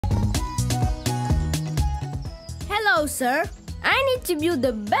Hello, sir. I need to build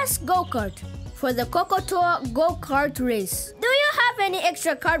the best go-kart for the Kokotoa go-kart race. Do you have any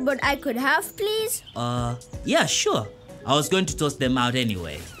extra cardboard I could have, please? Yeah, sure. I was going to toss them out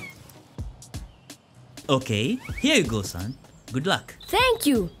anyway. Okay, here you go, son. Good luck. Thank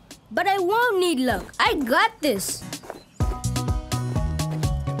you, but I won't need luck. I got this.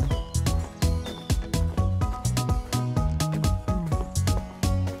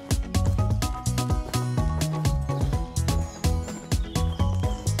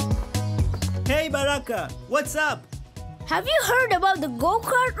 Hey Baraka, what's up? Have you heard about the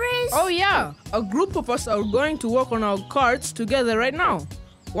go-kart race? Oh yeah, a group of us are going to work on our karts together right now.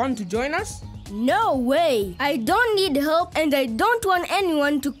 Want to join us? No way! I don't need help and I don't want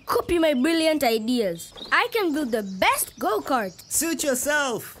anyone to copy my brilliant ideas. I can build the best go-kart. Suit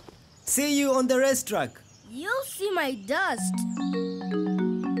yourself. See you on the racetrack. You'll see my dust.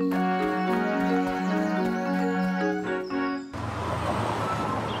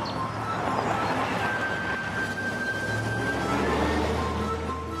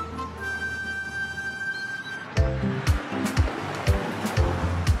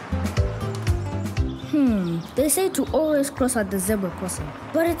 They say to always cross at the zebra crossing,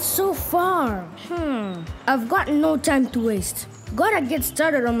 but it's so far. I've got no time to waste. Gotta get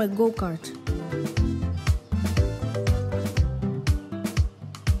started on my go-kart.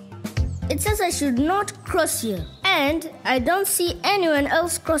 It says I should not cross here, and I don't see anyone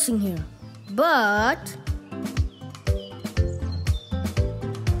else crossing here. But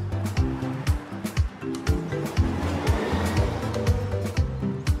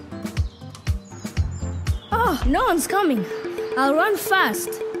no one's coming. I'll run fast.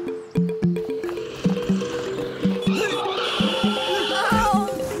 Ow!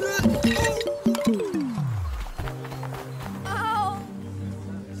 Ow!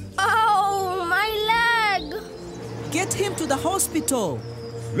 Ow! My leg! Get him to the hospital.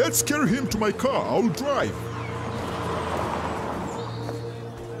 Let's carry him to my car. I'll drive.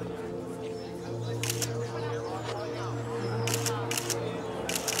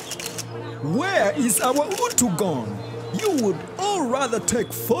 Where is our Utu gone? You would all rather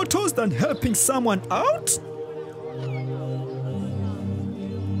take photos than helping someone out?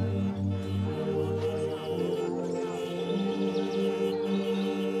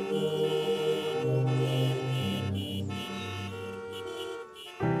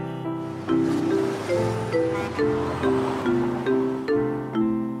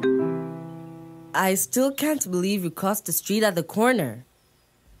 I still can't believe you crossed the street at the corner.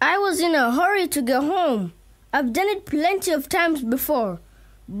 I was in a hurry to get home. I've done it plenty of times before,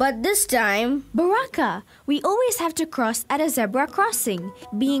 but this time... Baraka, we always have to cross at a zebra crossing.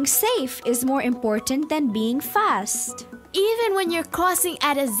 Being safe is more important than being fast. Even when you're crossing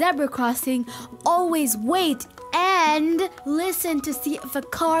at a zebra crossing, always wait and listen to see if a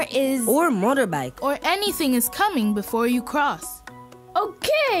car is... Or motorbike. Or anything is coming before you cross.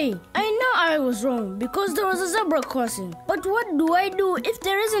 Okay, I know I was wrong because there was a zebra crossing. But what do I do if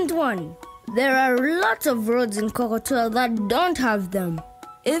there isn't one? There are lots of roads in Kokotoa that don't have them.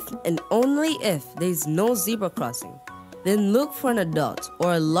 If and only if there's no zebra crossing, then look for an adult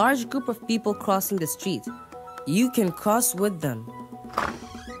or a large group of people crossing the street. You can cross with them.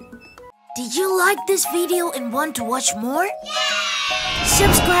 Did you like this video and want to watch more? Yeah!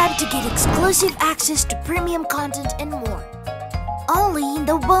 Subscribe to get exclusive access to premium content and more. Only in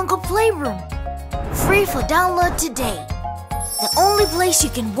the Ubongo Playroom. Free for download today. The only place you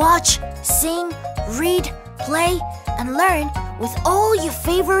can watch, sing, read, play, and learn with all your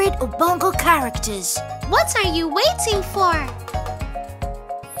favorite Ubongo characters. What are you waiting for?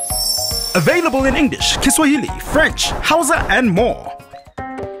 Available in English, Kiswahili, French, Hausa, and more.